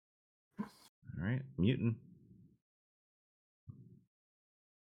All right, muting.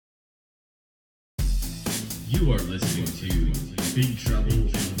 You are listening to Big Trouble in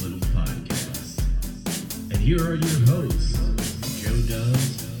Little Podcast. And here are your hosts, Joe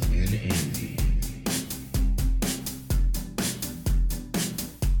Dubs and Andy.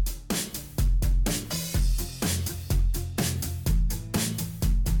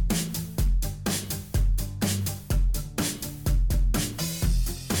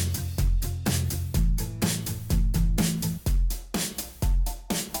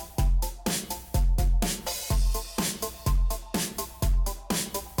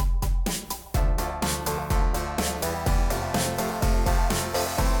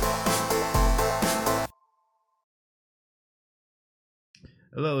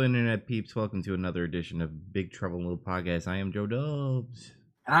 Hello, Internet peeps. Welcome to another edition of Big Trouble in Little Podcast. I am Joe Dubs.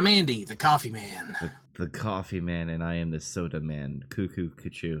 And I'm Andy, the coffee man. The coffee man, and I am the soda man. Cuckoo,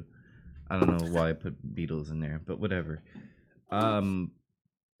 cuckoo. I don't know why I put Beatles in there, but whatever.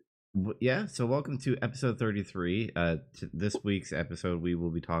 Yeah, so welcome to episode 33. This week's episode, we will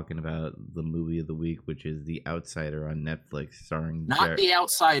be talking about the movie of the week, which is The Outsider on Netflix, starring Not The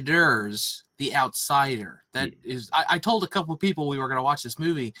Outsiders, The Outsider. That is, I told a couple of people we were going to watch this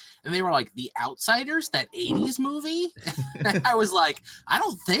movie, and they were like, The Outsiders? That 80s movie? I was like, I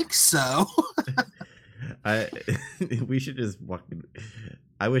don't think so. We should just fucking...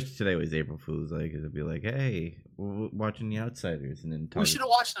 I wish today was April Fool's, like, it'd be like, hey, we're watching The Outsiders, and then we should have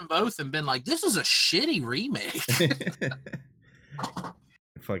watched them both and been like, this is a shitty remake.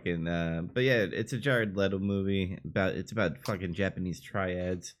 Fucking, but yeah, it's a Jared Leto movie. It's about fucking Japanese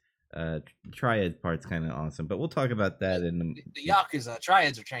triads. Triad part's kind of awesome, but we'll talk about that in the Yakuza.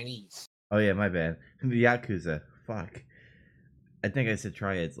 Triads are Chinese. Oh yeah, my bad. The Yakuza. Fuck. I think I said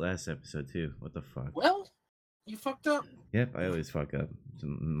triads last episode too. What the fuck? Well, you fucked up. Yep, I always fuck up. It's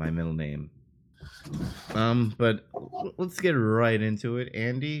my middle name. But let's get right into it.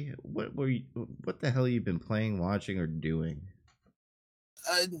 Andy, what the hell you been playing, watching, or doing?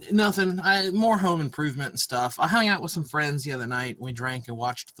 Nothing. More home improvement and stuff. I hung out with some friends the other night. We drank and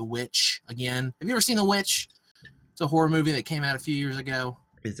watched The Witch again. Have you ever seen The Witch? It's a horror movie that came out a few years ago.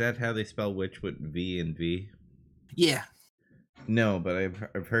 Is that how they spell witch with V and V? Yeah. No, but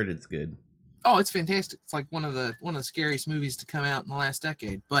I've heard it's good. Oh, it's fantastic. It's like one of the scariest movies to come out in the last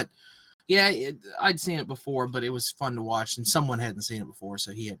decade. But yeah, I'd seen it before, but it was fun to watch, and someone hadn't seen it before,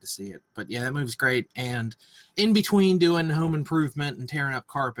 so he had to see it. But yeah, that movie's great. And in between doing home improvement and tearing up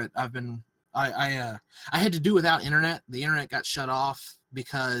carpet, I had to do without internet. The internet got shut off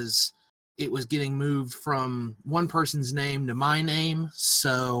because it was getting moved from one person's name to my name.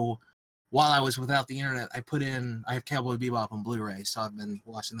 So while I was without the internet, I have Cowboy Bebop on Blu-ray, so I've been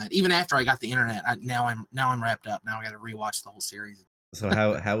watching that. Even after I got the internet, now I'm wrapped up. Now I got to rewatch the whole series. So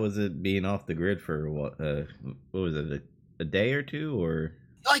how was it being off the grid for what was it, a day or two, or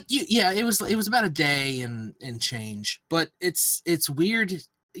like it was about a day and change. But it's weird.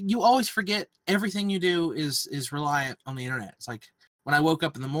 You always forget everything you do is reliant on the internet. It's like when I woke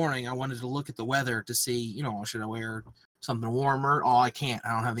up in the morning, I wanted to look at the weather to see, should I wear something warmer? Oh, I can't.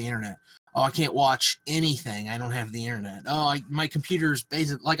 I don't have the internet. Oh, I can't watch anything. I don't have the internet. Oh, my computer's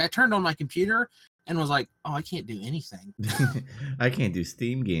basic. Like I turned on my computer and was like, oh, I can't do anything. I can't do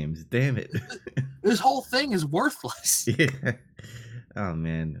Steam games. Damn it. This whole thing is worthless. Yeah. Oh,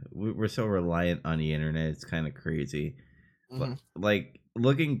 man. We're so reliant on the internet. It's kind of crazy. Mm-hmm. Like,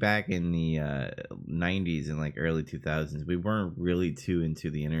 looking back in the 90s and, like, early 2000s, we weren't really too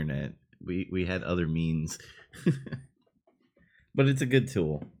into the internet. We had other means. But it's a good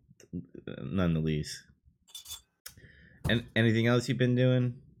tool, none the least. And anything else you've been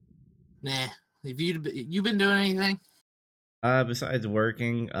doing? Nah. Have you been doing anything? Besides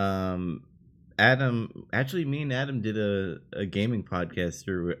working, me and Adam did a gaming podcast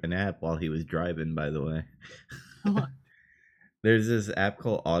through an app while he was driving, by the way. There's this app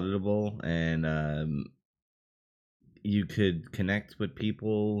called Audible, and you could connect with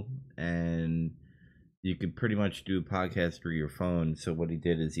people, and you could pretty much do a podcast through your phone. So what he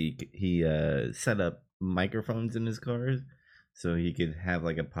did is he set up microphones in his car, so he could have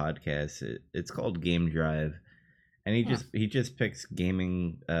like a podcast. It's called Game Drive, and he just picks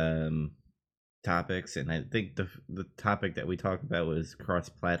gaming topics. And I think the topic that we talked about was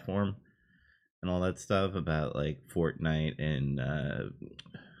cross-platform and all that stuff about like Fortnite and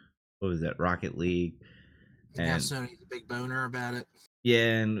what was that, Rocket League. And Sony's a big boner about it.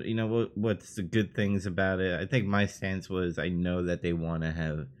 Yeah, and what's the good things about it? I think my stance was I know that they want to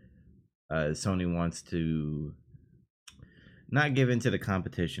have Sony wants to not give into the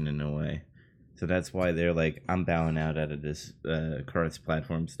competition in a way. So that's why they're like, I'm bowing out of this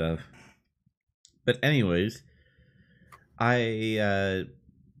cross-platform stuff. But anyways, I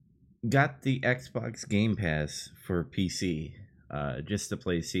got the Xbox Game Pass for PC just to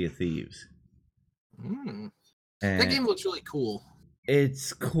play Sea of Thieves. That game looks really cool.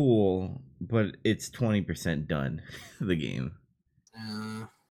 It's cool, but it's 20% done. The game.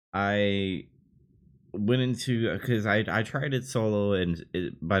 I went into because I tried it solo, and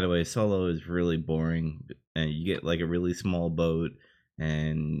by the way, solo is really boring, and you get like a really small boat,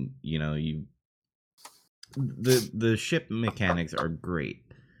 and the ship mechanics are great.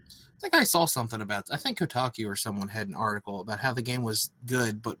 I think I saw something about. I think Kotaku or someone had an article about how the game was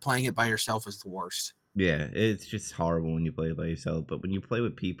good, but playing it by yourself is the worst. Yeah, it's just horrible when you play it by yourself, but when you play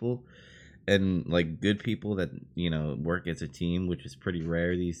with people, and like good people that work as a team, which is pretty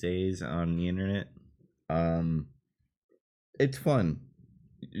rare these days on the internet, it's fun.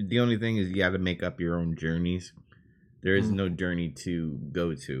 The only thing is you got to make up your own journeys. There is no journey to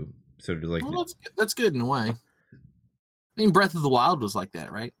go to, so there's like that's good in a way. I mean, Breath of the Wild was like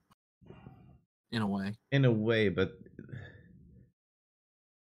that, right? In a way, but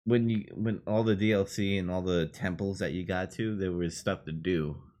when all the DLC and all the temples that you got to, there was stuff to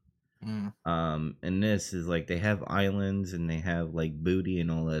do. And this is like they have islands and they have like booty and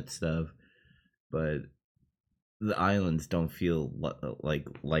all that stuff, but the islands don't feel like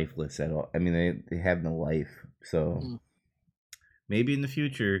lifeless at all. I mean, they have no life. So maybe in the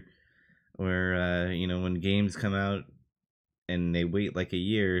future, where when games come out and they wait like a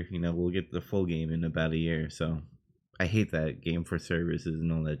year, we'll get the full game in about a year. So I hate that game for services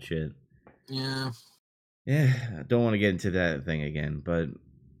and all that shit. Yeah, I don't want to get into that thing again, but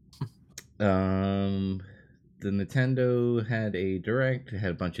the Nintendo had a direct,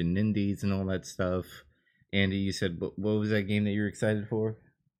 had a bunch of Nindies and all that stuff. Andy, you said what was that game that you were excited for?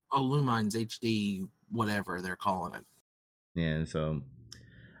 Oh, Lumines HD, whatever they're calling it. Yeah, so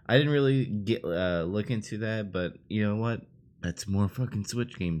I didn't really get look into that, but you know what? That's more fucking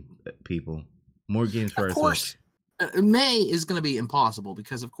Switch game, people. More games for ourselves. Of course, May is going to be impossible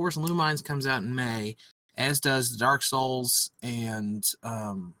because, of course, Lumines comes out in May, as does Dark Souls and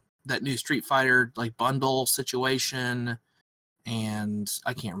that new Street Fighter like bundle situation, and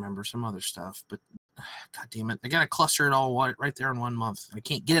I can't remember some other stuff. But God damn it, they got to cluster it all right there in 1 month. I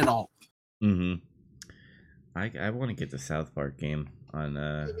can't get it all. I want to get the South Park game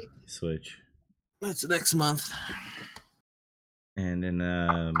on Switch. That's next month. And then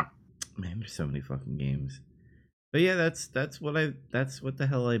man, there's so many fucking games. But yeah, that's what the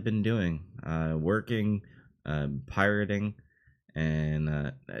hell I've been doing. Working, pirating,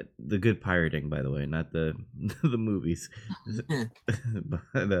 and the good pirating, by the way, not the the movies.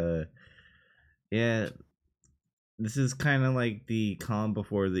 But yeah, this is kind of like the calm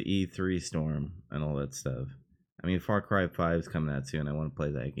before the E3 storm and all that stuff. I mean, Far Cry 5 is coming out soon. I want to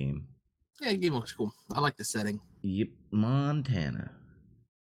play that game. Yeah, the game looks cool. I like the setting. Yep, Montana.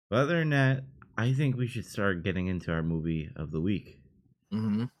 But other than that, I think we should start getting into our movie of the week,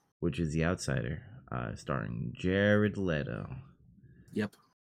 which is The Outsider, starring Jared Leto. Yep.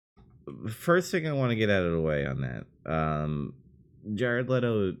 First thing I want to get out of the way on that, Jared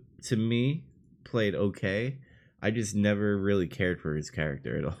Leto, to me, played okay. I just never really cared for his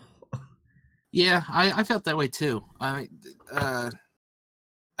character at all. Yeah, I felt that way too. I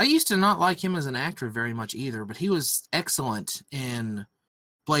used to not like him as an actor very much either, but he was excellent in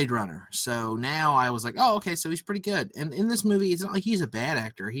Blade Runner. So now I was like, oh, okay, so he's pretty good. And in this movie, it's not like he's a bad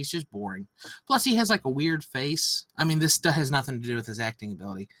actor. He's just boring. Plus, he has like a weird face. I mean, this stuff has nothing to do with his acting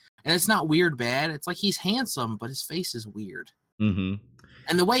ability. And it's not weird bad. It's like he's handsome, but his face is weird. And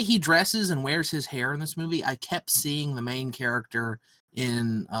the way he dresses and wears his hair in this movie, I kept seeing the main character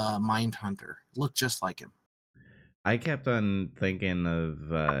in Mindhunter. Looked just like him. I kept on thinking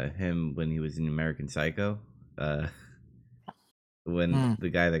of him when he was in American Psycho. When the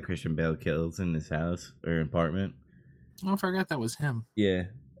guy that Christian Bale kills in his house or apartment. Oh, I forgot that was him. Yeah,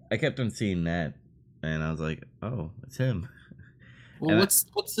 I kept on seeing that, and I was like, "Oh, it's him." Well,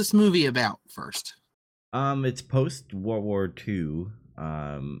 what's this movie about first? It's post World War II.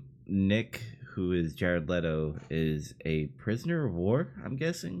 Nick, who is Jared Leto, is a prisoner of war, I'm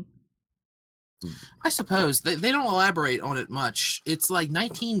guessing. I suppose they don't elaborate on it much. It's like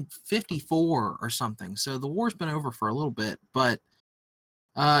 1954 or something, so the war's been over for a little bit, but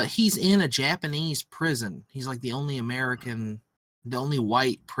he's in a Japanese prison. He's like the only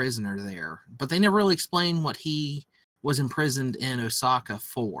white prisoner there, but they never really explain what he was imprisoned in Osaka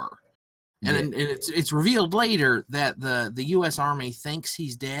for. And it's revealed later that the U.S. Army thinks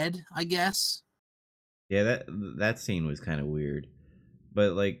he's dead, I guess. Yeah, that scene was kind of weird.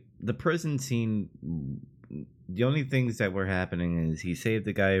 But, like, the prison scene, the only things that were happening is he saved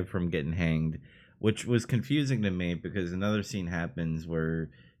the guy from getting hanged. which was confusing to me because another scene happens where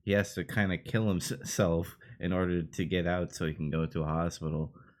he has to kind of kill himself in order to get out so he can go to a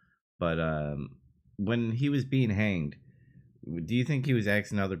hospital. But when he was being hanged, do you think he was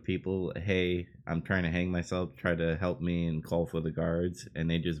asking other people, "Hey, I'm trying to hang myself, try to help me," and call for the guards, and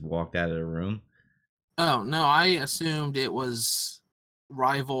they just walked out of the room? Oh no, I assumed it was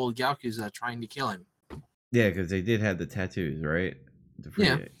rival Yakuza trying to kill him. Yeah, because they did have the tattoos, right?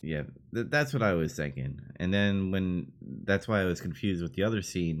 Yeah. Yeah. That's what I was thinking. And then that's why I was confused with the other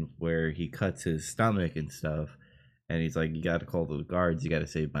scene where he cuts his stomach and stuff, and he's like, "You got to call the guards. You got to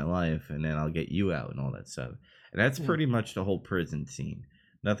save my life, and then I'll get you out," and all that stuff. And that's Yeah. pretty much the whole prison scene.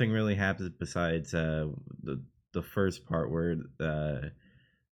 Nothing really happens besides the first part where the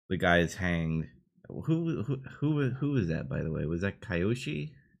guy is hanged. Who was that, by the way? Was that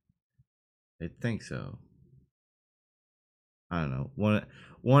Kyoshi? I think so. I don't know,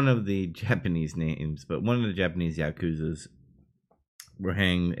 one of the Japanese names, but one of the Japanese Yakuzas were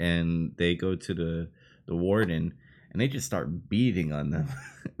hanged, and they go to the warden, and they just start beating on them.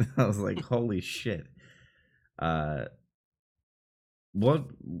 I was like, holy shit. What?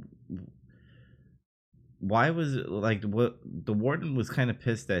 Why was it like what the warden was kind of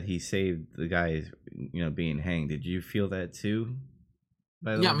pissed that he saved the guy, being hanged? Did you feel that too?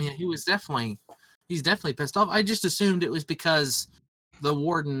 By the Yeah, I way? mean, he's definitely pissed off. I just assumed it was because the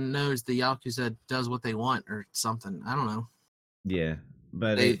warden knows the Yakuza does what they want or something. I don't know. Yeah,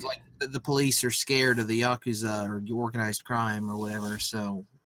 but They like the police are scared of the Yakuza or organized crime or whatever, so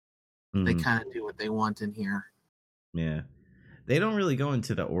they mhm, kind of do what they want in here. yeah. They don't really go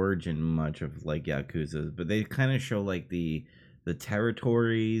into the origin much of like Yakuza, but they kind of show like the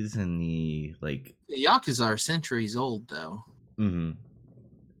territories and the like. The Yakuza are centuries old, though. Mhm.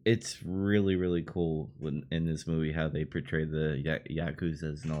 It's really really cool in this movie how they portray the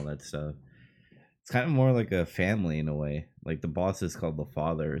Yakuzas and all that stuff. It's kind of more like a family in a way. Like the boss is called the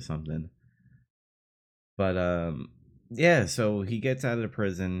father or something. But yeah, so he gets out of the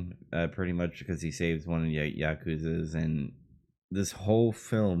prison pretty much because he saves one of the Yakuzas, and this whole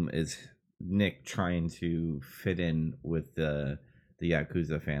film is Nick trying to fit in with the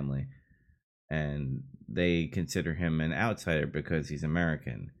Yakuza family, and they consider him an outsider because he's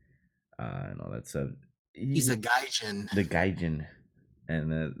American, and all that stuff. He's a gaijin. The gaijin,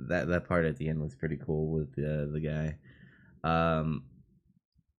 and that part at the end was pretty cool with the guy.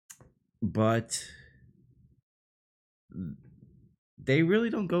 But they really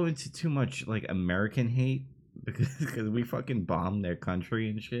don't go into too much like American hate because we fucking bombed their country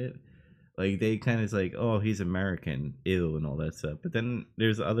and shit. Like they kind of like, oh, he's American, ew, and all that stuff. But then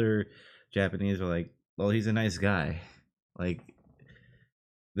there's other Japanese who are like, well, he's a nice guy. Like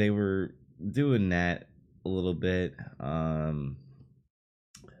they were doing that a little bit. I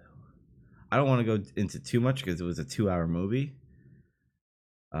don't want to go into too much because it was a 2-hour movie.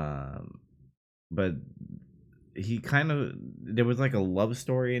 But he kind of there was like a love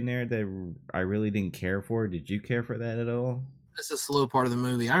story in there that I really didn't care for. Did you care for that at all? That's a slow part of the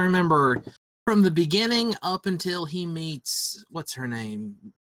movie. I remember from the beginning up until he meets what's her name,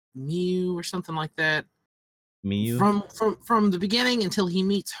 Mew or something like that. Miyu? From the beginning until he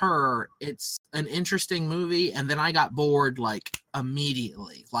meets her, it's an interesting movie, and then I got bored like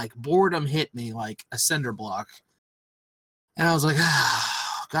immediately. Like boredom hit me like a cinder block, and I was like, oh,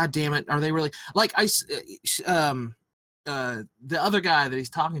 God damn it, are they really like the other guy that he's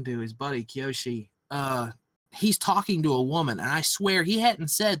talking to, his buddy Kyoshi, he's talking to a woman, and I swear he hadn't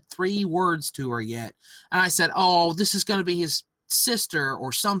said 3 words to her yet, and I said, oh, this is going to be his sister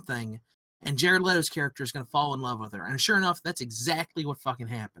or something. And Jared Leto's character is going to fall in love with her. And sure enough, that's exactly what fucking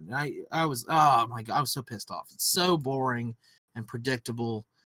happened. I was, oh my God, I was so pissed off. It's so boring and predictable,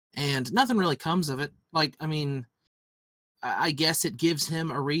 and nothing really comes of it. Like, I mean, I guess it gives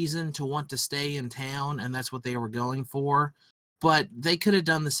him a reason to want to stay in town, and that's what they were going for. But they could have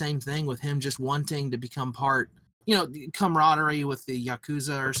done the same thing with him just wanting to become part, camaraderie with the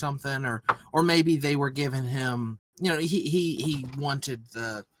Yakuza or something, or maybe they were giving him, he wanted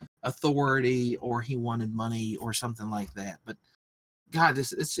the authority or he wanted money or something like that. But God,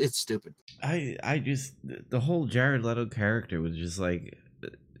 it's stupid. I just the whole Jared Leto character was just like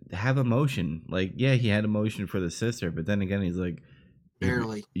have emotion. Like yeah, he had emotion for the sister, but then again, he's like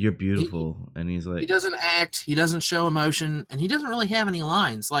Barely. you're beautiful, and he's He like doesn't act, he doesn't show emotion, and he doesn't really have any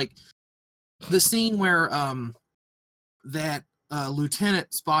lines. Like the scene where that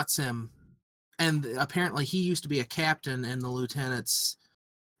lieutenant spots him, and apparently he used to be a captain in the lieutenant's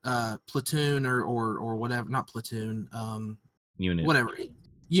platoon or whatever, not platoon, unit. whatever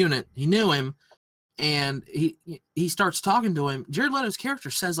unit. He knew him, and he starts talking to him. Jared Leto's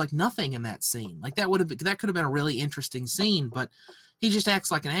character says like nothing in that scene. Like that could have been a really interesting scene, but he just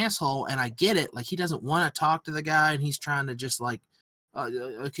acts like an asshole. And I get it. Like he doesn't want to talk to the guy, and he's trying to just like,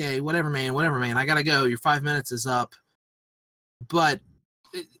 okay, whatever, man. I gotta go. Your 5 minutes is up. But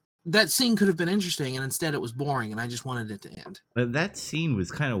that scene could have been interesting, and instead it was boring, and I just wanted it to end. But that scene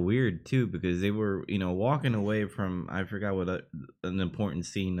was kind of weird too, because they were, walking away from, I forgot what an important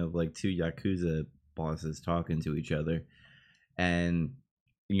scene of like two Yakuza bosses talking to each other, and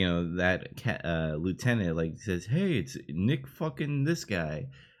that lieutenant like says, "Hey, it's Nick fucking this guy.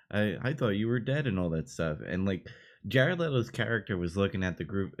 I thought you were dead," and all that stuff. And like Jared Leto's character was looking at the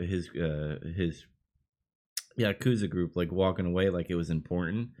group, his Yakuza group, like walking away like it was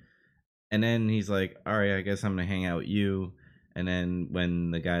important. And then he's like, "All right, I guess I'm gonna hang out with you." And then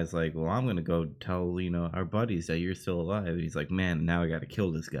when the guy's like, "Well, I'm gonna go tell our buddies that you're still alive," he's like, "Man, now I gotta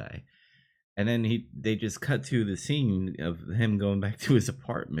kill this guy." And then they just cut to the scene of him going back to his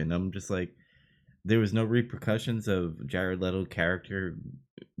apartment. I'm just like, there was no repercussions of Jared Leto character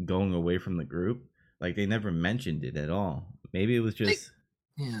going away from the group. Like they never mentioned it at all. Maybe it was just.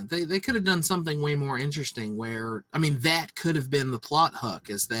 They could have done something way more interesting where, I mean, that could have been the plot hook,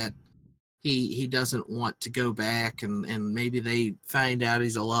 is that he doesn't want to go back, and maybe they find out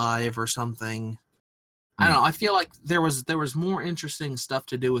he's alive or something. I don't know. I feel like there was more interesting stuff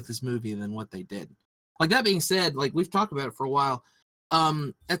to do with this movie than what they did. Like, that being said, like we've talked about it for a while.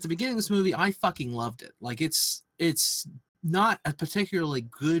 At the beginning of this movie, I fucking loved it. Like it's not a particularly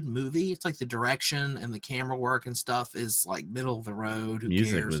good movie. It's like the direction and the camera work and stuff is like middle of the road. Who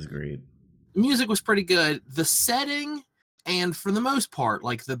Music cares? was great. Music was pretty good. The setting, and for the most part,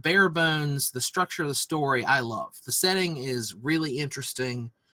 like the bare bones, the structure of the story, I love. The setting is really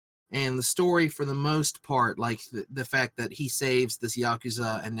interesting. And the story, for the most part, like the fact that he saves this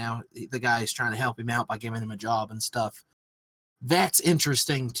Yakuza and now the guy is trying to help him out by giving him a job and stuff, that's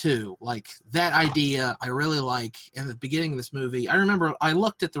interesting too. Like that idea, I really like. In the beginning of this movie, I remember I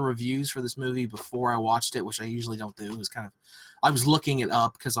looked at the reviews for this movie before I watched it, which I usually don't do. It was I was looking it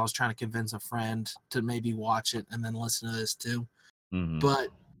up because I was trying to convince a friend to maybe watch it and then listen to this too. Mm-hmm. But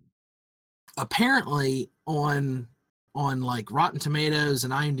apparently on like Rotten Tomatoes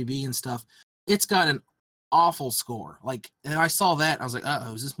and IMDb and stuff, it's got an awful score. Like, and I saw that, I was like,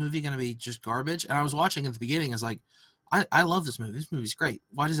 uh-oh, is this movie going to be just garbage? And I was watching at the beginning, I was like, I love this movie. This movie's great.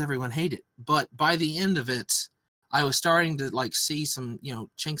 Why does everyone hate it? But by the end of it, I was starting to like see some,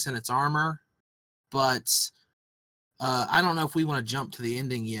 chinks in its armor. But I don't know if we want to jump to the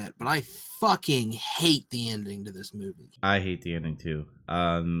ending yet, but I fucking hate the ending to this movie. I hate the ending too.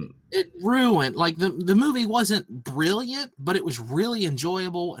 It ruined, like the movie wasn't brilliant, but it was really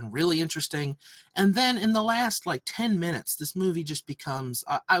enjoyable and really interesting. And then in the last like 10 minutes, this movie just becomes,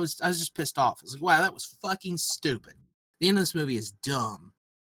 I was just pissed off. I was like, wow, that was fucking stupid. The end of this movie is dumb.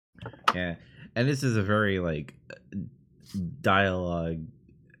 Yeah. And this is a very like dialogue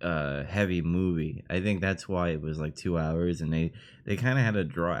heavy movie. I think that's why it was like 2 hours, and they kind of had to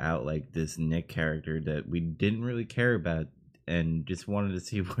draw out like this Nick character that we didn't really care about and just wanted to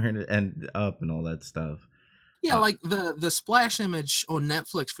see where it ended up and all that stuff. Yeah, like the splash image on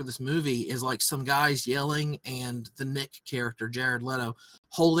Netflix for this movie is like some guys yelling and the Nick character, Jared Leto,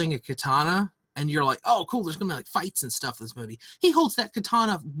 holding a katana, and you're like, oh cool, there's gonna be like fights and stuff in this movie. He holds that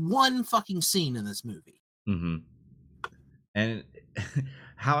katana one fucking scene in this movie. Mm-hmm. And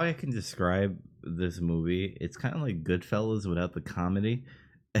how I can describe this movie, it's kind of like Goodfellas without the comedy.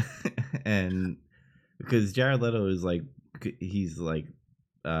 And because Jared Leto is like, he's like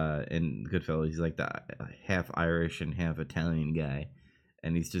in Goodfellas, he's like the half Irish and half Italian guy,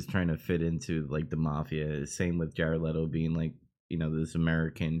 and he's just trying to fit into like the mafia. Same with Jared Leto being like, this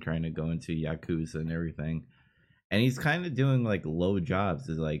American trying to go into Yakuza and everything, and he's kind of doing like low jobs.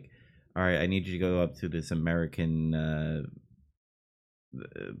 Is like, all right, I need you to go up to this American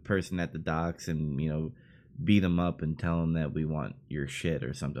person at the docks and beat him up and tell him that we want your shit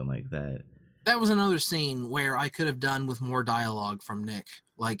or something like that. That was another scene where I could have done with more dialogue from Nick.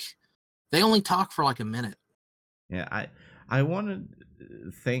 Like, they only talk for like a minute. Yeah, I want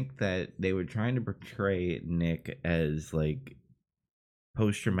to think that they were trying to portray Nick as like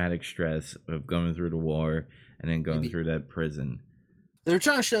post-traumatic stress of going through the war and then going through that prison. They're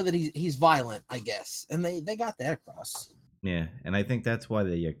trying to show that he's violent, I guess, and they got that across. Yeah, and I think that's why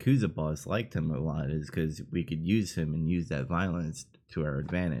the Yakuza boss liked him a lot, is because we could use him and use that violence to our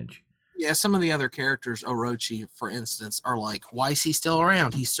advantage. Yeah, some of the other characters, Orochi, for instance, are like, why is he still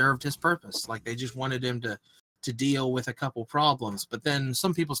around? He served his purpose. Like, they just wanted him to deal with a couple problems. But then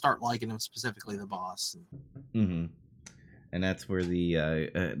some people start liking him, specifically the boss. Mm-hmm. and that's where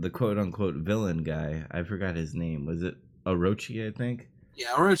the quote unquote villain guy, I forgot his name. Was it Orochi? I think.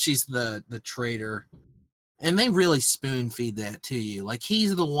 Yeah, Orochi's the traitor, and they really spoon feed that to you. Like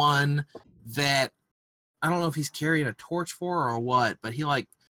he's the one that I don't know if he's carrying a torch for or what, but he like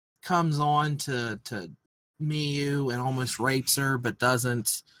comes on to Miyu and almost rapes her, but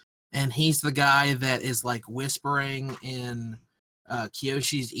doesn't. And he's the guy that is like whispering in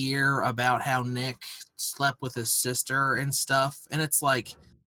Kyoshi's ear about how Nick slept with his sister and stuff. And it's like,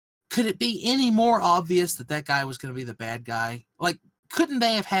 could it be any more obvious that that guy was going to be the bad guy? Like, couldn't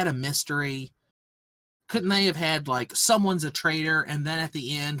they have had a mystery? Couldn't they have had like someone's a traitor, and then at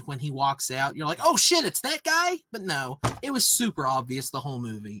the end when he walks out, you're like, oh shit, it's that guy? But no, it was super obvious the whole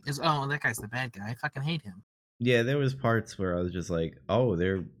movie is, oh, that guy's the bad guy. I fucking hate him. Yeah, there was parts where I was just like, oh,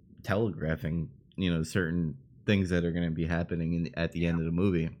 they're telegraphing, certain things that are going to be happening at the end of the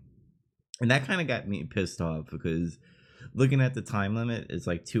movie. And that kind of got me pissed off because looking at the time limit, it's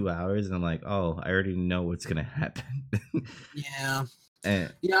like 2 hours, and I'm like, oh, I already know what's going to happen. Yeah.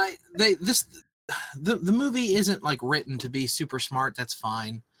 And Yeah, the movie isn't like written to be super smart. That's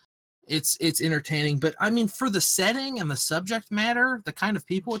fine. It's entertaining, but I mean, for the setting and the subject matter, the kind of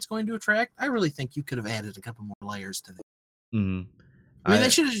people it's going to attract, I really think you could have added a couple more layers to that. mhm. I mean, they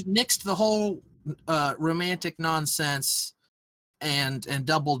should have just nixed the whole romantic nonsense and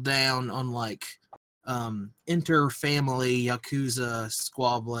doubled down on like inter-family yakuza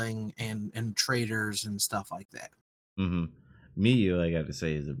squabbling and traitors and stuff like that. Mhm. Miyu, I got to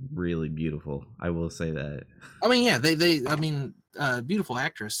say, is really beautiful. I will say that. I mean, yeah, beautiful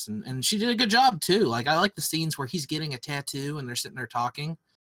actress, and she did a good job too. Like, I like the scenes where he's getting a tattoo and they're sitting there talking.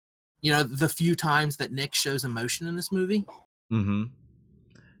 The few times that Nick shows emotion in this movie. Mm-hmm.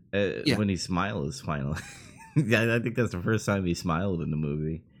 Yeah. When he smiles, finally. Yeah, I think that's the first time he smiled in the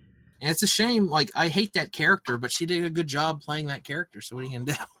movie. And it's a shame. Like, I hate that character, but she did a good job playing that character. So what are you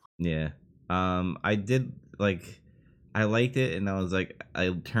gonna do? Yeah. I did I liked it, and I was like, I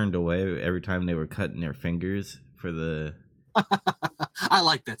turned away every time they were cutting their fingers for the. I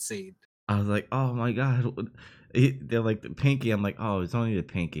like that scene. I was like, oh my god, they're like the pinky. I'm like, oh, it's only the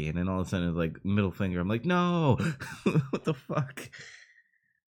pinky, and then all of a sudden it's like middle finger. I'm like, no, what the fuck?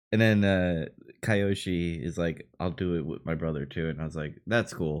 And then Kyoshi is like, I'll do it with my brother too, and I was like,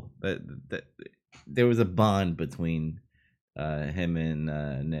 that's cool. That there was a bond between him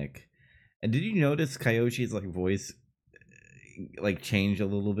and Nick. And did you notice Kyoshi's like voice like changed a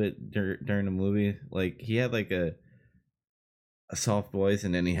little bit during the movie? Like he had like a soft voice,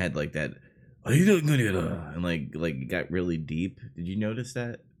 and then he had like that, and like got really deep. Did you notice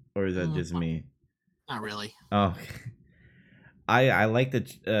that, or is that just me? Not really. Oh, I like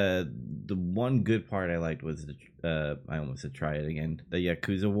the one good part I liked was I almost said try it again, the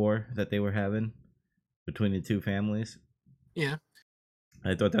Yakuza war that they were having between the two families. Yeah,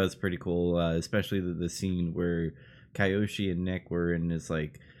 I thought that was pretty cool, especially the scene where Kyoshi and Nick were in this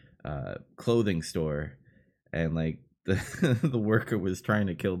like clothing store, and like the worker was trying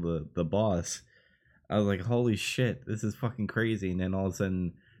to kill the boss. I was like, holy shit, this is fucking crazy. And then all of a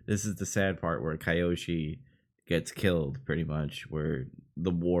sudden, this is the sad part where Kyoshi gets killed, pretty much, where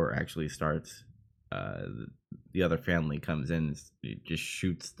the war actually starts. The other family comes in and just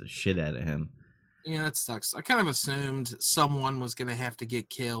shoots the shit out of him. Yeah, that sucks. I kind of assumed someone was going to have to get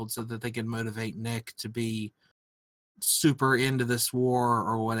killed so that they could motivate Nick to be super into this war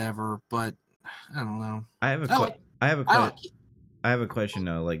or whatever, but I don't know. I have a question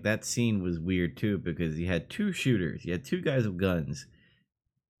though. Like, that scene was weird too, because you had two shooters. You had two guys with guns.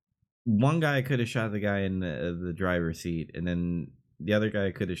 One guy could have shot the guy in the driver's seat, and then the other guy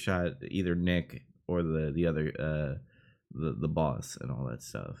could have shot either Nick or the other the boss and all that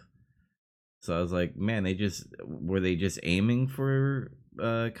stuff. So I was like, man, were they just aiming for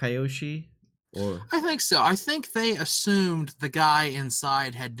Kyoshi? Or I think so. I think they assumed the guy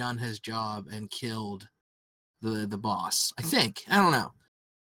inside had done his job and killed the boss. I think. I don't know.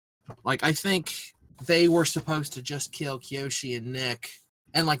 Like, I think they were supposed to just kill Kyoshi and Nick,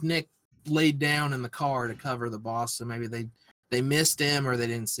 and like Nick laid down in the car to cover the boss, so maybe they missed him or they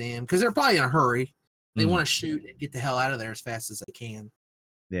didn't see him because they're probably in a hurry. They want to shoot and get the hell out of there as fast as they can.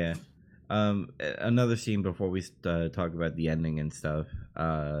 Yeah. Another scene before we talk about the ending and stuff.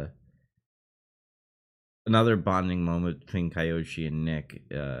 Another bonding moment between Kyoshi and Nick,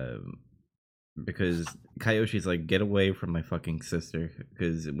 because Kyoshi's like, get away from my fucking sister,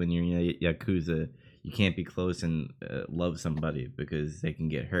 because when you're in Yakuza, you can't be close and love somebody because they can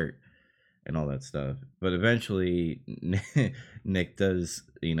get hurt and all that stuff. But eventually, Nick does,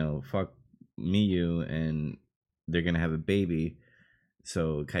 fuck Miyu, and they're gonna have a baby.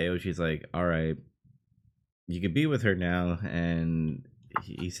 So Kyoshi's like, all right, you could be with her now. And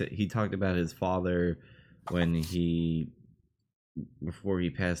he said he talked about his father when before he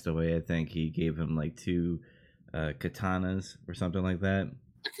passed away. I think he gave him like two katanas or something like that.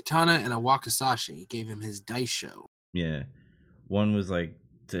 A katana and a wakizashi. He gave him his daisho. Yeah, one was like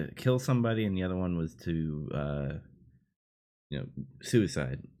to kill somebody, and the other one was to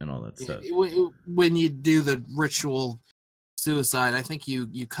suicide and all that stuff. When you do the ritual suicide, I think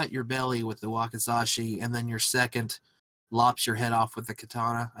you cut your belly with the wakizashi, and then your second lops your head off with the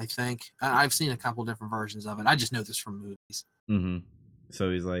katana. I think I've seen a couple different versions of it. I just know this from movies. Mm-hmm.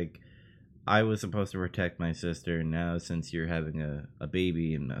 So he's like, I was supposed to protect my sister, and now since you're having a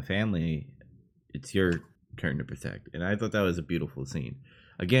baby and a family, it's your turn to protect. And I thought that was a beautiful scene.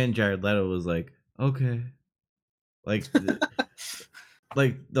 Again, Jared Leto was like, okay, like,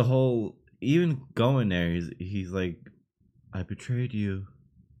 like the whole even going there, he's like, I betrayed you,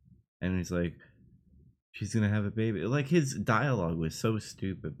 and he's like, she's gonna have a baby. Like his dialogue was so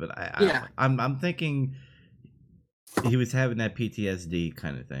stupid, but I'm thinking he was having that PTSD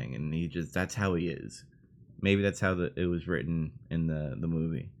kind of thing, and that's how he is. Maybe that's how it was written in the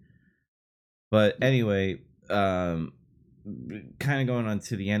movie. But anyway, kind of going on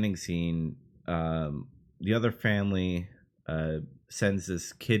to the ending scene, the other family sends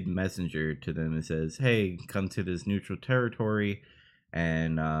this kid messenger to them and says, hey, come to this neutral territory,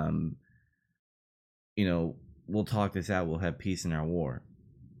 and we'll talk this out, we'll have peace in our war.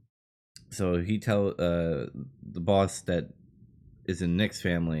 So he tell the boss that is in Nick's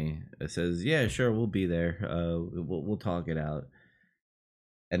family says, yeah, sure, we'll be there, we'll talk it out.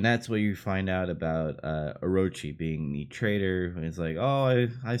 And that's where you find out about Orochi being the traitor. It's like, oh,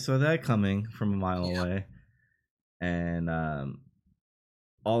 I saw that coming from a mile away. And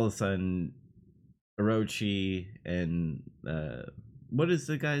all of a sudden, Orochi and what is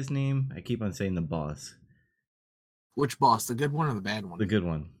the guy's name? I keep on saying the boss. Which boss? The good one or the bad one? The good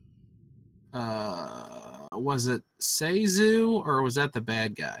one. Was it Seizu or was that the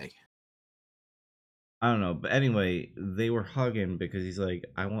bad guy? I don't know, but anyway, they were hugging because he's like,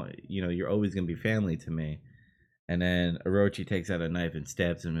 I want, you're always gonna be family to me. And then Orochi takes out a knife and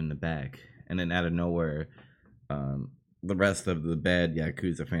stabs him in the back. And then out of nowhere, the rest of the bad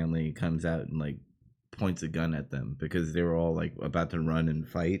Yakuza family comes out and like points a gun at them because they were all like about to run and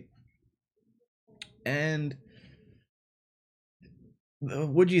fight. And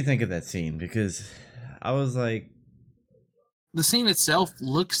what do you think of that scene? Because I was like, the scene itself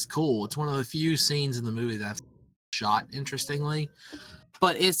looks cool. It's one of the few scenes in the movie that's shot interestingly,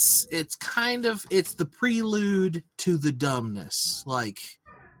 but it's the prelude to the dumbness. Like,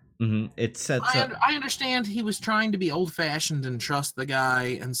 it sets up. I understand he was trying to be old fashioned and trust the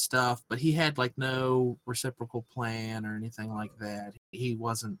guy and stuff, but he had like no reciprocal plan or anything like that. He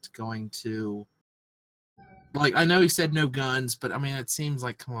wasn't going to, like, I know he said no guns, but I mean, it seems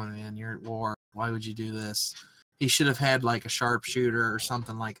like, come on, man, you're at war. Why would you do this? He should have had like a sharpshooter or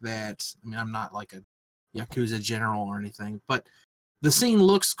something like that. I mean, I'm not like a Yakuza general or anything, but the scene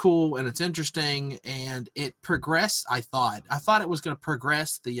looks cool and it's interesting, and it progressed. I thought it was going to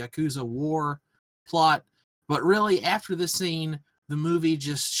progress the Yakuza war plot, but really after the scene, the movie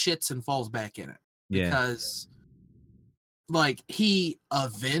just shits and falls back in it. Yeah. Because like he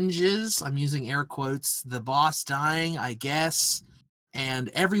avenges, I'm using air quotes, the boss dying, I guess, and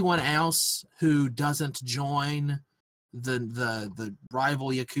everyone else who doesn't join the rival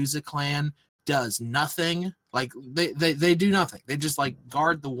Yakuza clan does nothing. Like they do nothing. They just like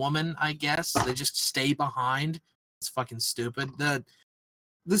guard the woman, I guess. They just stay behind. It's fucking stupid.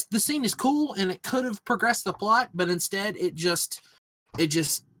 The scene is cool and it could have progressed the plot, but instead it just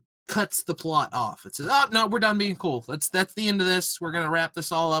cuts the plot off. It says, oh no, we're done being cool. That's the end of this. We're gonna wrap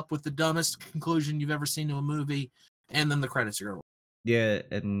this all up with the dumbest conclusion you've ever seen to a movie, and then the credits are over. Yeah,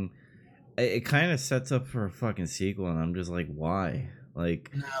 and it kind of sets up for a fucking sequel, and I'm just like, why?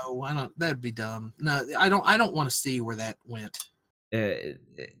 Like, no, I don't. That'd be dumb. No, I don't want to see where that went. And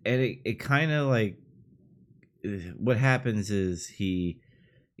it kind of like, what happens is he,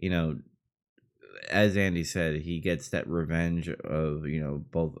 as Andy said, he gets that revenge of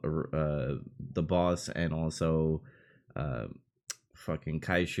both the boss and also fucking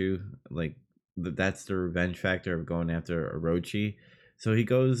Kaishu. Like that's the revenge factor of going after Orochi. So he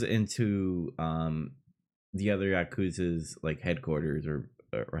goes into the other Yakuza's like headquarters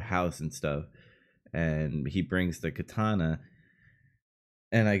or house and stuff, and he brings the katana.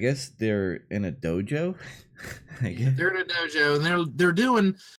 And I guess they're in a dojo. They're in a dojo, and they're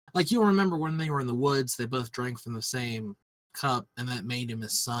doing, like, you'll remember when they were in the woods, they both drank from the same cup, and that made him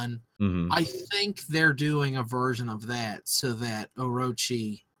his son. Mm-hmm. I think they're doing a version of that so that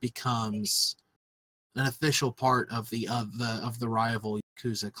Orochi becomes an official part of the rival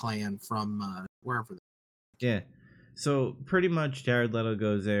Yakuza clan from wherever. Yeah. So pretty much Jared Leto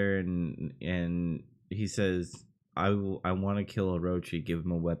goes there and he says, I want to kill Orochi, give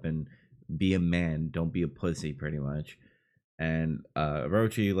him a weapon, be a man, don't be a pussy, pretty much. And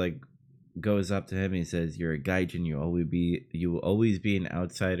Orochi like goes up to him and he says, you're a gaijin, you will always be an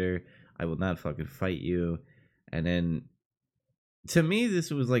outsider. I will not fucking fight you. And then to me this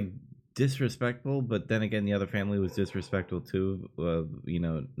was like disrespectful, but then again the other family was disrespectful too,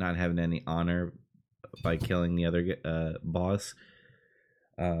 not having any honor by killing the other boss.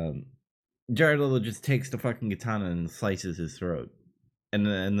 Jared Leto just takes the fucking katana and slices his throat, and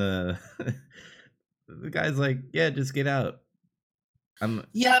the the guy's like, "Yeah, just get out." I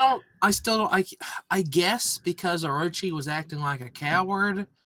guess because Orochi was acting like a coward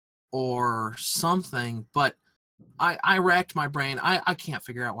or something, but I racked my brain. I can't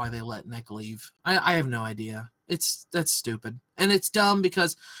figure out why they let Nick leave. I have no idea. That's stupid. And it's dumb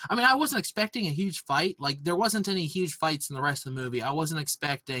because, I mean, I wasn't expecting a huge fight. Like, there wasn't any huge fights in the rest of the movie. I wasn't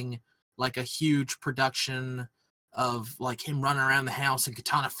expecting, like, a huge production of, like, him running around the house and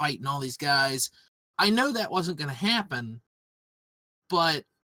katana fighting all these guys. I know that wasn't going to happen, but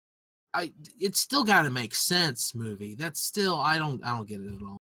it's still got to make sense, movie. That's still, I don't get it at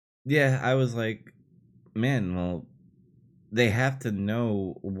all. Yeah, I was like, man, well, they have to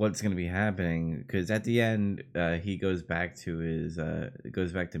know what's going to be happening, because at the end, he goes back to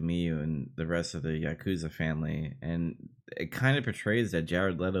Miyu and the rest of the Yakuza family, and it kind of portrays that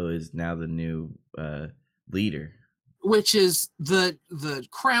Jared Leto is now the new leader, which is the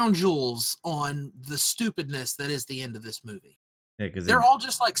crown jewels on the stupidness that is the end of this movie. Yeah, because they're all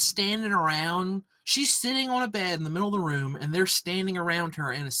just like standing around. She's sitting on a bed in the middle of the room, and they're standing around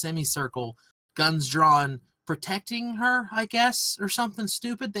her in a semicircle, guns drawn, protecting her, I guess, or something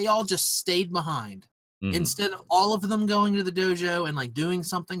stupid. They all just stayed behind instead of all of them going to the dojo and like doing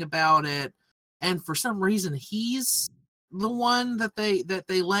something about it. And for some reason, he's the one that they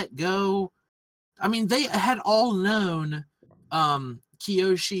let go. I mean, they had all known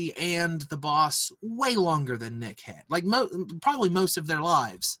Kiyoshi and the boss way longer than Nick had, like probably most of their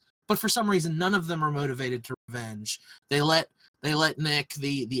lives. But for some reason, none of them are motivated to revenge. They let Nick,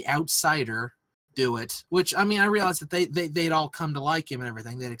 the outsider, do it, which, I mean, I realized that they'd all come to like him and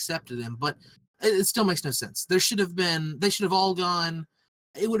everything. They'd accepted him, but it still makes no sense. They should have all gone.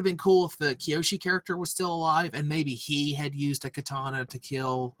 It would have been cool if the Kiyoshi character was still alive and maybe he had used a katana to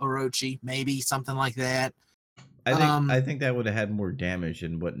kill Orochi, maybe something like that. I think that would have had more damage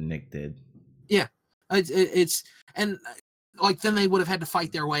than what Nick did. Yeah, it's and like then they would have had to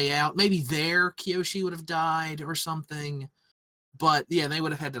fight their way out. Maybe their Kiyoshi would have died or something. But yeah, they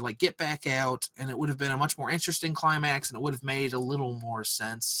would have had to like get back out, and it would have been a much more interesting climax, and it would have made a little more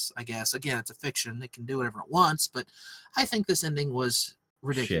sense, I guess. Again, it's a fiction; it can do whatever it wants. But I think this ending was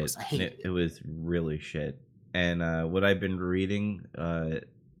ridiculous. Shit. I hate it. It was really shit. And what I've been reading,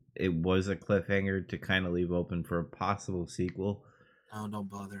 it was a cliffhanger to kind of leave open for a possible sequel. Oh, don't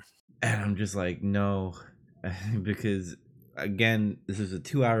bother. And I'm just like, no, because again, this is a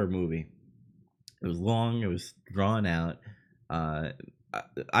 2-hour movie. It was long. It was drawn out.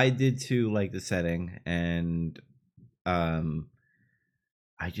 I did too like the setting, and I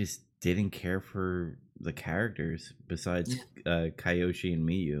just didn't care for the characters besides Kiyoshi and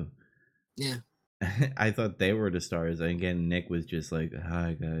Miyu. Yeah. I thought they were the stars. Again, Nick was just like,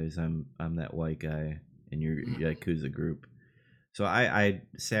 "Hi guys, I'm that white guy in your Yakuza group." So I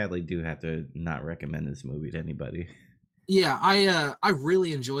sadly do have to not recommend this movie to anybody. Yeah, I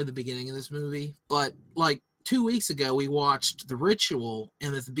really enjoyed the beginning of this movie, but like 2 weeks ago we watched The Ritual,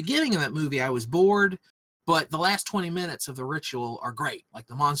 and at the beginning of that movie I was bored, but the last 20 minutes of The Ritual are great. Like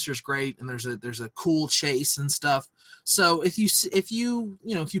the monster's great, and there's a cool chase and stuff. So if you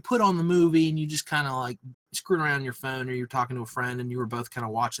put on the movie and you just kind of like screwing around on your phone, or you're talking to a friend and you were both kind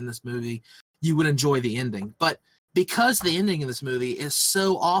of watching this movie, you would enjoy the ending. But because the ending of this movie is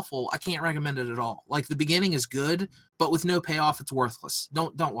so awful, I can't recommend it at all. Like the beginning is good, but with no payoff, it's worthless.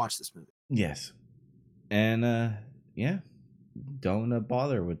 Don't watch this movie. Yes. And yeah, don't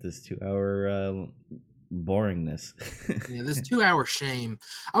bother with this 2-hour boringness. Yeah, this 2-hour shame.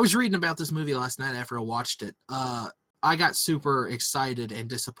 I was reading about this movie last night after I watched it. I got super excited and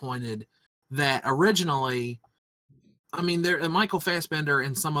disappointed that originally, I mean, Michael Fassbender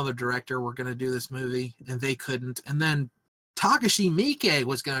and some other director were going to do this movie, and they couldn't. And then Takashi Miike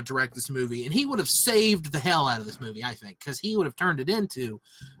was going to direct this movie, and he would have saved the hell out of this movie, I think, because he would have turned it into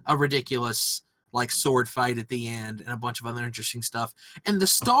a ridiculous like sword fight at the end and a bunch of other interesting stuff. And the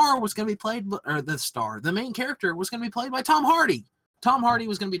star was going to be played, or the main character was going to be played by Tom Hardy. Tom Hardy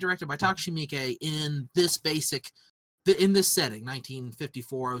was going to be directed by Takashi Miike in this setting,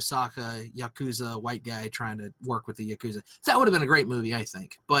 1954 Osaka, Yakuza, white guy trying to work with the Yakuza. That would have been a great movie, I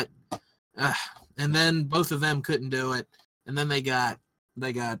think. But, and then both of them couldn't do it. And then they got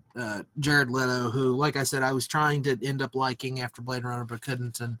Jared Leto, who, like I said, I was trying to end up liking after Blade Runner, but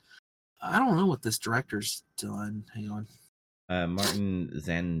couldn't. And I don't know what this director's doing. Hang on. Martin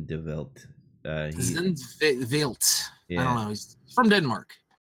Zandvoort. Zandvoort. Yeah. I don't know. He's from Denmark.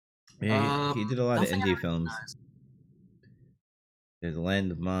 Yeah, he did a lot of indie films. recognize. There's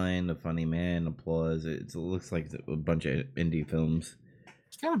Land of Mine, The Funny Man, Applause. It looks like a bunch of indie films.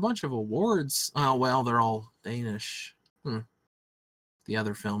 He's got a bunch of awards. Oh, well, they're all Danish. The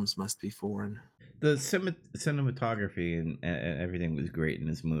other films must be foreign. The cinematography and everything was great in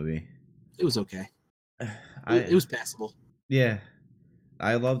this movie. It was okay. It was passable. Yeah,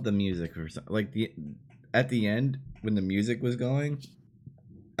 I love the music. At the end when the music was going,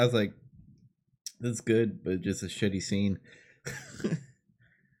 I was like, "That's good," but just a shitty scene.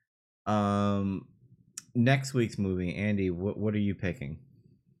 Next week's movie, Andy. What are you picking?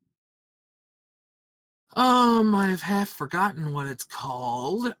 I've half forgotten what it's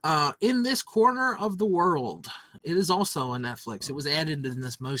called. In This Corner of the World. It is also on Netflix. It was added in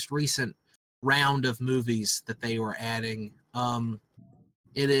this most recent round of movies that they were adding.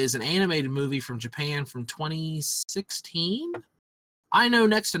 It is an animated movie from Japan from 2016. I know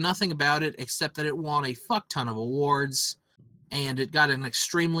next to nothing about it except that it won a fuck ton of awards and it got an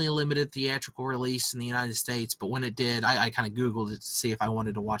extremely limited theatrical release in the United States. But when it did, I kind of Googled it to see if I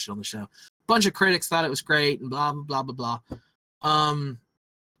wanted to watch it on the show. Bunch of critics thought it was great and blah blah blah blah blah.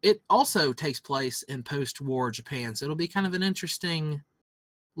 It also takes place in post-war Japan, so it'll be kind of an interesting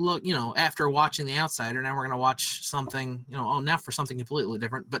look. After watching The Outsider, now we're gonna watch something. Now for something completely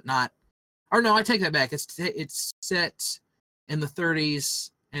different, but not. Or no, I take that back. It's set in the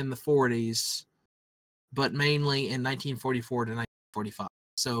 30s and the 40s, but mainly in 1944 to 1945.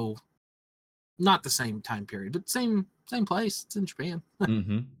 So not the same time period, but same place. It's in Japan.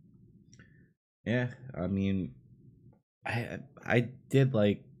 Mm-hmm. Yeah, I mean, I did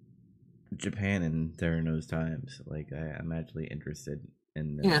like Japan during those times. Like, I'm actually interested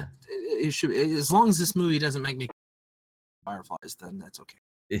in. Yeah, it should. As long as this movie doesn't make me fireflies, then that's okay.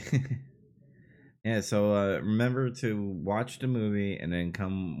 Yeah. So remember to watch the movie and then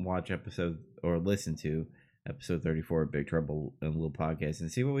come watch listen to episode 34 of Big Trouble in Little Podcast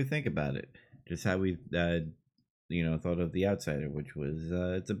and see what we think about it. Just how we thought of The Outsider, which was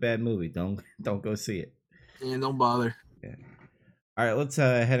it's a bad movie. Don't go see it. Yeah, don't bother. Yeah. All right, let's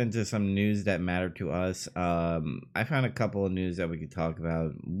head into some news that matter to us. I found a couple of news that we could talk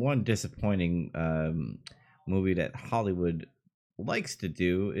about. One disappointing movie that Hollywood likes to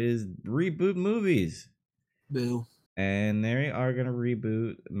do is reboot movies. Boo. And they are going to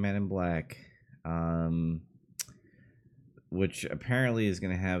reboot Men in Black. Which apparently is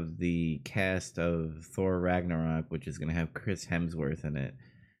going to have the cast of Thor Ragnarok, which is going to have Chris Hemsworth in it.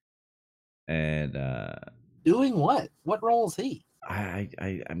 And doing what? What role is he?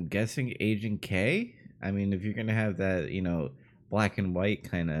 I'm guessing Agent K. I mean, if you're going to have that, black and white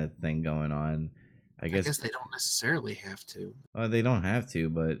kind of thing going on, I guess they don't necessarily have to. They don't have to,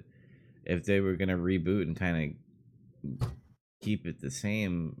 but if they were going to reboot and kind of keep it the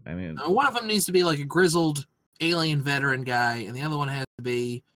same, I mean, one of them needs to be like a grizzled alien veteran guy, and the other one has to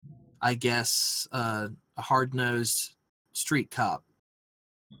be, I guess, a hard-nosed street cop.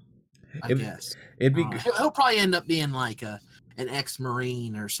 I guess it'd be. He'll probably end up being like an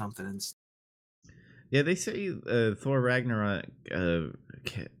ex-Marine or something. Yeah, they say Thor Ragnarok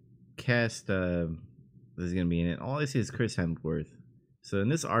cast is going to be in it. All I see is Chris Hemsworth. So in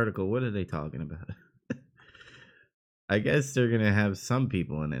this article, what are they talking about? I guess they're going to have some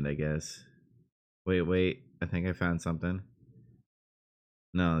people in it, I guess. Wait. I think I found something.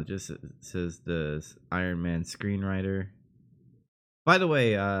 No, it just says the Iron Man screenwriter. By the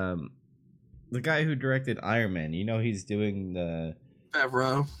way, the guy who directed Iron Man, he's doing the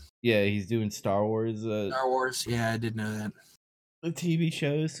Favreau. Yeah, he's doing Star Wars. Star Wars. Yeah, I did know that. The TV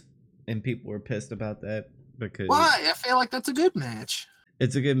shows, and people were pissed about that because. Why? I feel like that's a good match.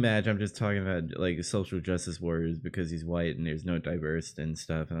 It's a good match. I'm just talking about like social justice warriors because he's white and there's no diverse and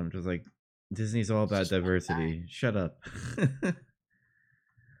stuff, and I'm just like. Disney's all about diversity. Shut up.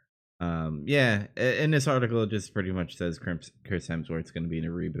 Yeah, in this article, it just pretty much says Chris Hemsworth's going to be in a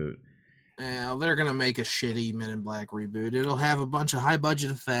reboot. Yeah, they're going to make a shitty Men in Black reboot. It'll have a bunch of high-budget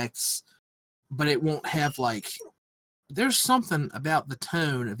effects, but it won't have, there's something about the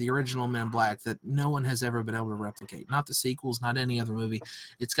tone of the original Men in Black that no one has ever been able to replicate. Not the sequels, not any other movie.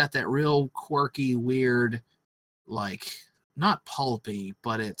 It's got that real quirky, weird, not pulpy,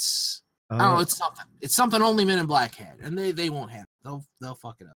 but it's I don't know, it's something. It's something only Men in Black had, and they won't have it. They'll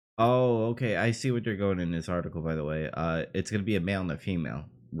fuck it up. Oh, okay. I see what they're going in this article, by the way. It's going to be a male and a female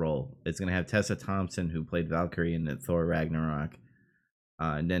role. It's going to have Tessa Thompson, who played Valkyrie in the Thor Ragnarok,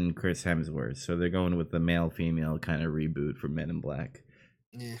 and then Chris Hemsworth. So they're going with the male-female kind of reboot for Men in Black.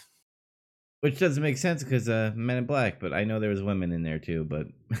 Yeah. Which doesn't make sense because Men in Black, but I know there was women in there too, but...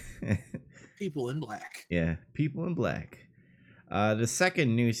 People in black. Yeah, people in black. The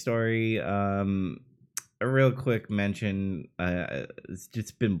second news story, a real quick mention, it's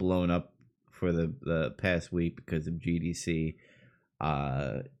just been blown up for the past week because of GDC,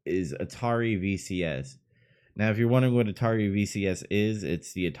 is Atari VCS. Now, if you're wondering what Atari VCS is,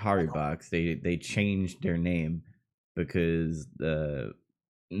 it's the Atari box. They changed their name because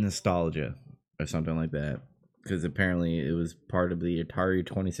nostalgia or something like that. Because apparently it was part of the Atari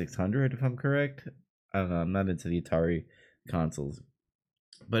 2600, if I'm correct. I don't know. I'm not into the Atari consoles.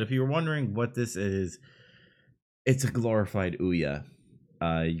 But if you were wondering what this is, it's a glorified Ouya.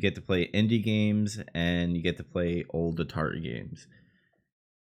 You get to play indie games and you get to play old Atari games.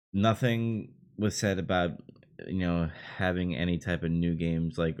 Nothing was said about, having any type of new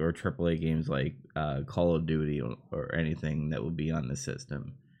games or AAA games like Call of Duty or anything that would be on the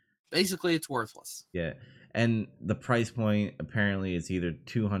system. Basically, it's worthless. Yeah. And the price point apparently is either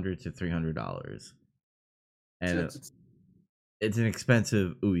 $200 to $300. And it's an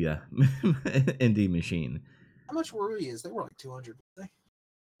expensive Ouya indie machine. How much were Ouyas? They were like 200, weren't they?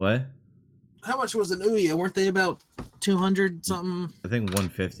 What? How much was an Ouya? Weren't they about 200 something? I think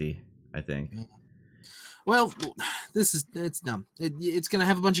 150, I think. Well, it's dumb. It's going to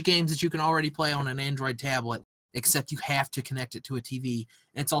have a bunch of games that you can already play on an Android tablet, except you have to connect it to a TV.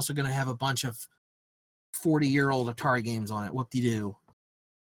 And it's also going to have a bunch of 40-year-old Atari games on it. Whoop-de-doo.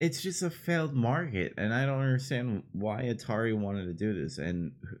 It's just a failed market, and I don't understand why Atari wanted to do this.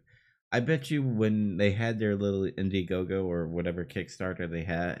 And I bet you when they had their little Indiegogo or whatever Kickstarter they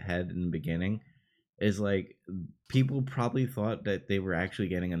had in the beginning, is people probably thought that they were actually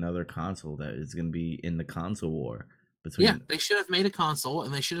getting another console that is going to be in the console war. Yeah, they should have made a console,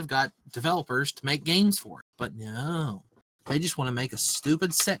 and they should have got developers to make games for it. But no, they just want to make a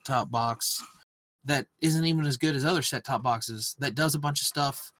stupid set-top box that isn't even as good as other set-top boxes, that does a bunch of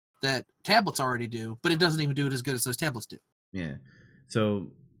stuff that tablets already do, but it doesn't even do it as good as those tablets do. Yeah.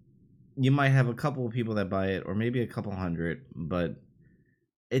 So you might have a couple of people that buy it, or maybe a couple hundred, but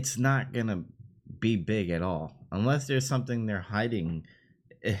it's not going to be big at all. Unless there's something they're hiding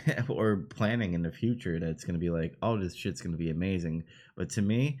or planning in the future that's going to be like, oh, this shit's going to be amazing. But to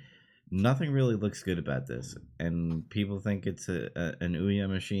me, nothing really looks good about this, and people think it's an Ouya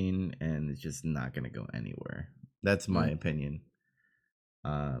machine, and it's just not going to go anywhere. That's my opinion.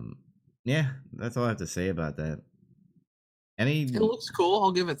 Yeah, that's all I have to say about that. It looks cool.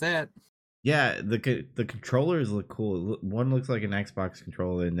 I'll give it that. Yeah, the controllers look cool. One looks like an Xbox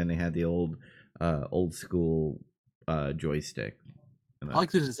controller, and then they had the old school joystick. I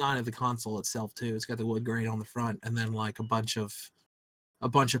like the design of the console itself too. It's got the wood grain on the front, and then a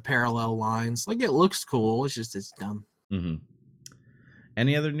bunch of parallel lines. It looks cool. It's dumb. Mm-hmm.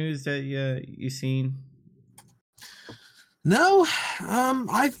 Any other news that you seen? No,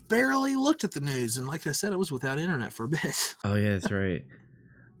 I've barely looked at the news, and like I said, it was without internet for a bit. Oh yeah, that's right.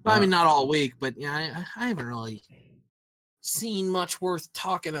 I mean, not all week, but yeah, I haven't really seen much worth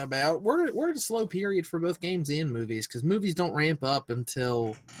talking about. We're at a slow period for both games and movies, because movies don't ramp up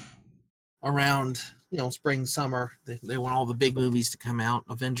until around spring, summer. They want all the big movies to come out.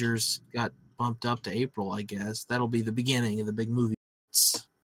 Avengers got bumped up to April, I guess. That'll be the beginning of the big movies.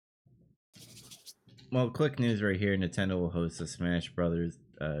 Well, quick news right here. Nintendo will host the Smash Brothers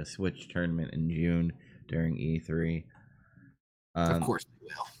Switch tournament in June during E3. Of course they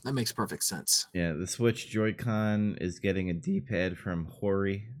will. That makes perfect sense. Yeah, the Switch Joy-Con is getting a D-pad from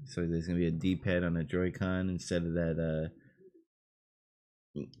Hori. So there's going to be a D-pad on a Joy-Con instead of that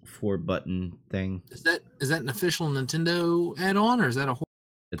 4-button thing. Is that an official Nintendo add-on, or is that a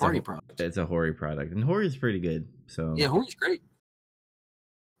Hori product? It's a Hori product. And Hori's pretty good. So yeah, Hori's great.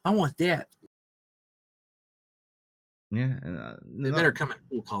 I want that. Yeah, they better come in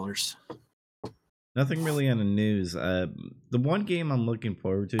cool colors. Nothing really on the news. The one game I'm looking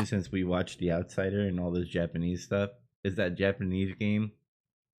forward to, since we watched The Outsider and all this Japanese stuff, is that Japanese game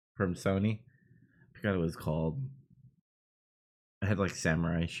from Sony. I forgot what it was called. It had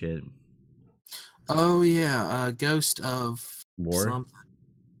samurai shit. Oh yeah, Ghost of War.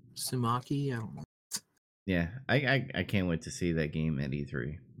 Sumaki. I don't know. Yeah, I can't wait to see that game at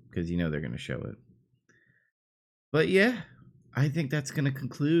E3, because they're gonna show it. But yeah, I think that's going to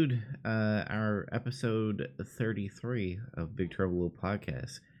conclude our episode 33 of Big Trouble Little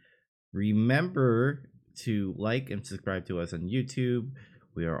Podcast. Remember to like and subscribe to us on YouTube.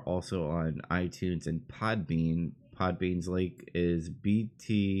 We are also on iTunes and Podbean. Podbean's link is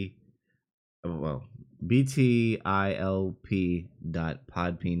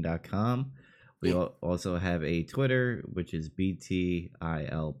btilp.podbean.com. We also have a Twitter, which is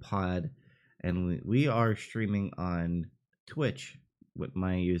btilpod, and we are streaming on Twitch with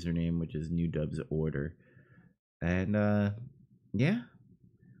my username, which is New Dubs Order. And yeah,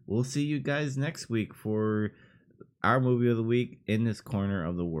 we'll see you guys next week for our movie of the week, In This Corner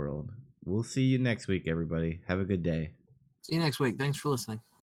of the World. We'll see you next week, everybody. Have a good day. See you next week. Thanks for listening.